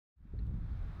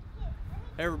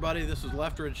Hey everybody, this is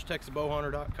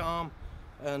LeftridgeTexasBowhunter.com,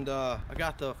 and I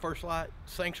got the First Lite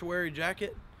Sanctuary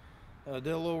Jacket. Did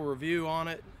a little review on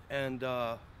it and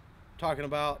talking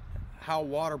about how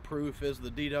waterproof is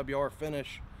the DWR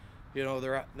finish. You know,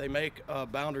 they make a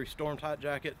boundary storm tight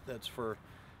jacket that's for,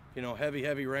 you know,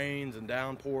 heavy rains and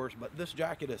downpours, but this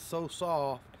jacket is so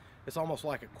soft it's almost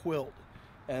like a quilt.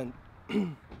 And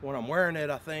when I'm wearing it,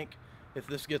 I think if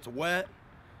this gets wet,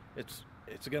 it's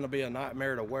gonna be a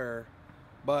nightmare to wear.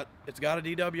 But it's got a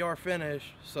DWR finish,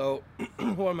 so what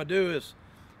I'm gonna do is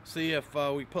see if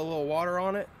we put a little water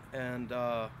on it and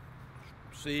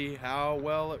see how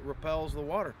well it repels the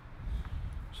water.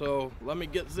 So let me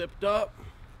get zipped up.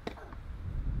 You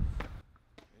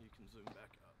can zoom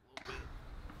back up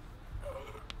a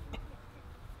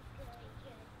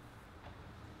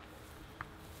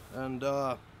little bit. And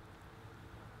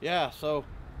yeah, so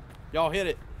y'all hit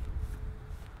it.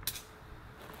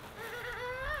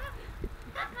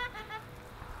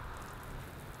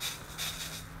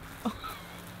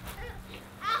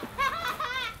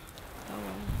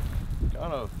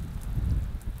 Kind of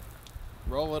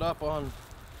roll it up on,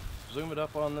 zoom it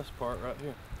up on this part right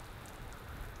here.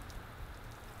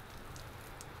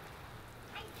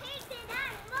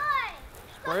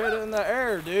 Spray it in the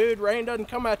air, dude. Rain doesn't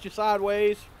come at you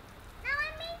sideways. No,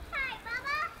 I mean tight,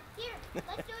 Bubba. Here, let's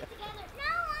do it together.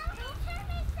 No, don't turn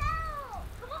me so.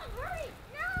 Come on, hurry.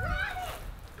 No,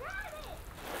 grab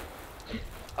it.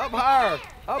 Up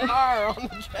higher on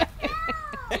the jacket.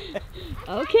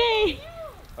 No. Okay.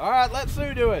 All right, let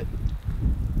Sue do it.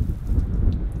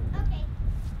 Okay.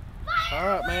 All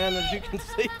right, man, as you can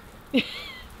see. Up in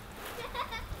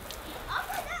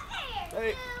the air.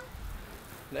 Hey,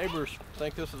 neighbors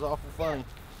think this is awful funny.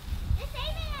 Just aim it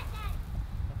at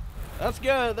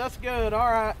that. That's good,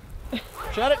 all right.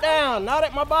 Shut it down, not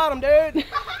at my bottom, dude.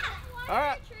 All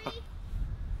right.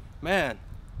 Man,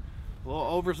 a little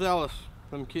overzealous,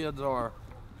 them kids are.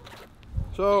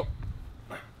 So,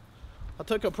 I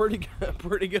took a pretty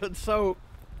good soak.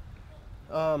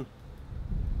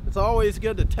 It's always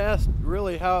good to test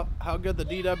really how good the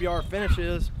DWR finish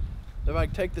is if I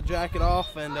take the jacket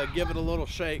off and give it a little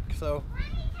shake. So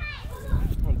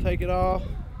I'm gonna take it off.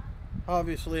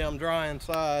 Obviously I'm dry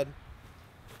inside.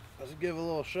 Let's give it a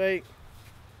little shake.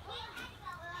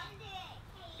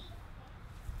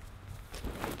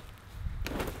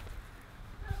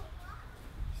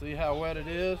 See how wet it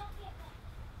is?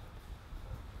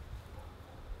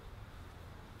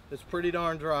 It's pretty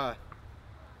darn dry.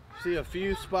 See a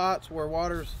few spots where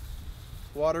water's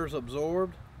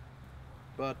absorbed,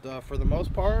 but for the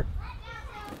most part,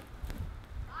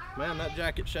 man, that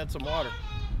jacket shed some water.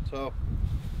 So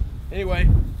anyway,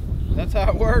 that's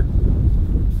how it worked.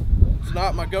 It's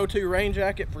not my go-to rain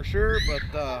jacket for sure,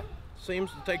 but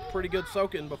seems to take pretty good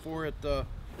soaking before it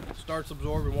starts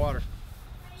absorbing water.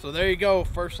 So there you go,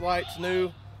 First Lite's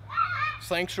new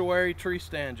Sanctuary tree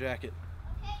stand jacket.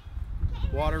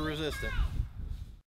 Water resistant.